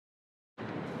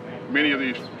Many of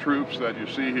these troops that you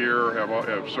see here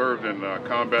have served in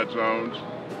combat zones.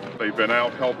 They've been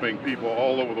out helping people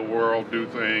all over the world do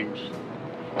things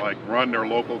like run their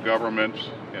local governments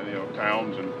and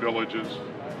towns and villages,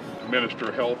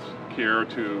 administer health care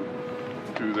to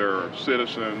their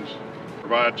citizens,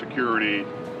 provide security.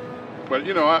 But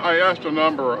I asked a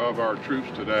number of our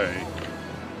troops today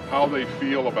how they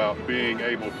feel about being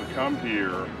able to come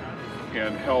here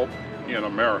and help in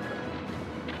America,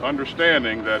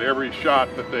 understanding that every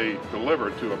shot that they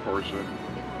deliver to a person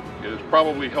is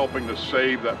probably helping to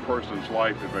save that person's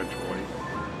life eventually,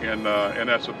 and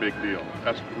that's a big deal.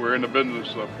 We're in the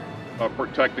business of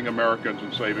protecting Americans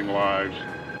and saving lives,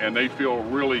 and they feel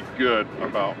really good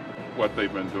about what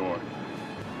they've been doing.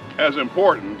 As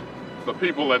important, the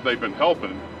people that they've been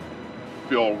helping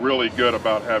feel really good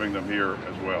about having them here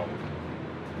as well.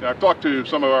 Now, I've talked to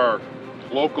some of our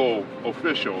local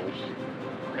officials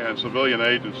and civilian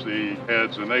agency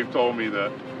heads, and they've told me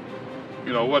that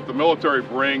what the military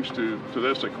brings to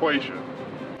this equation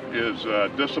is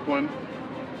discipline,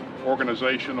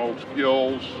 organizational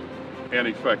skills, and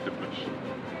effectiveness.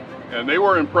 And they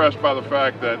were impressed by the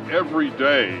fact that every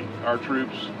day our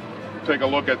troops take a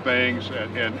look at things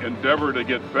and endeavor to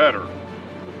get better,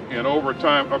 and over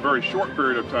time, a very short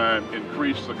period of time,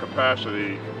 increase the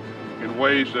capacity in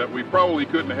ways that we probably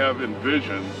couldn't have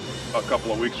envisioned a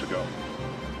couple of weeks ago.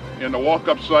 In the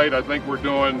walk-up site, I think we're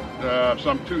doing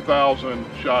some 2,000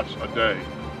 shots a day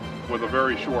with a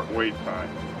very short wait time.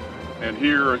 And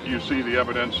here you see the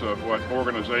evidence of what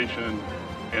organization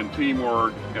and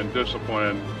teamwork and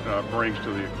discipline brings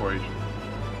to the equation.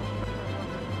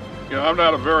 I'm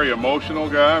not a very emotional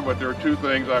guy, but there are two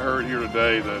things I heard here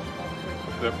today that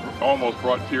almost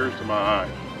brought tears to my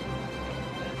eyes.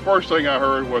 First thing I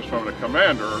heard was from the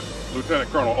commander,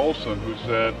 Lieutenant Colonel Olson, who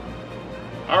said,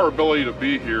 "Our ability to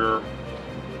be here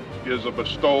is a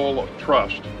bestowal of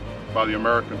trust by the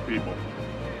American people."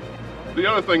 The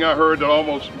other thing I heard that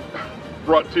almost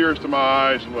brought tears to my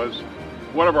eyes was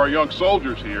one of our young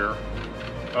soldiers here,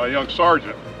 a young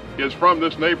sergeant, is from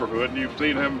this neighborhood, and you've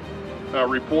seen him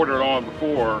reported on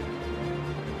before.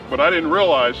 But I didn't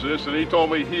realize this, and he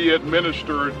told me he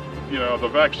administered, the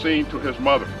vaccine to his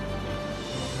mother.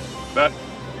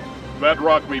 That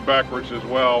rocked me backwards as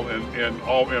well, and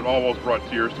almost brought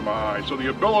tears to my eyes. So the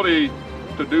ability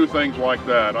to do things like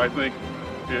that, I think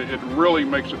it really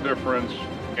makes a difference,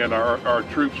 and our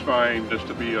troops find this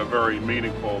to be a very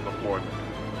meaningful deployment.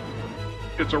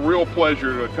 It's a real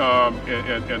pleasure to come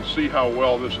and see how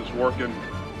well this is working.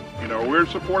 We're in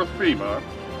support of FEMA,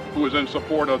 who is in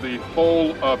support of the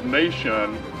whole of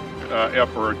nation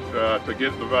effort to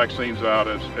get the vaccines out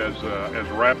as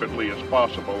rapidly as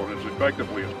possible and as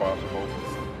effectively as possible.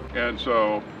 And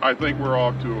so I think we're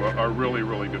off to a really,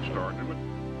 really good start.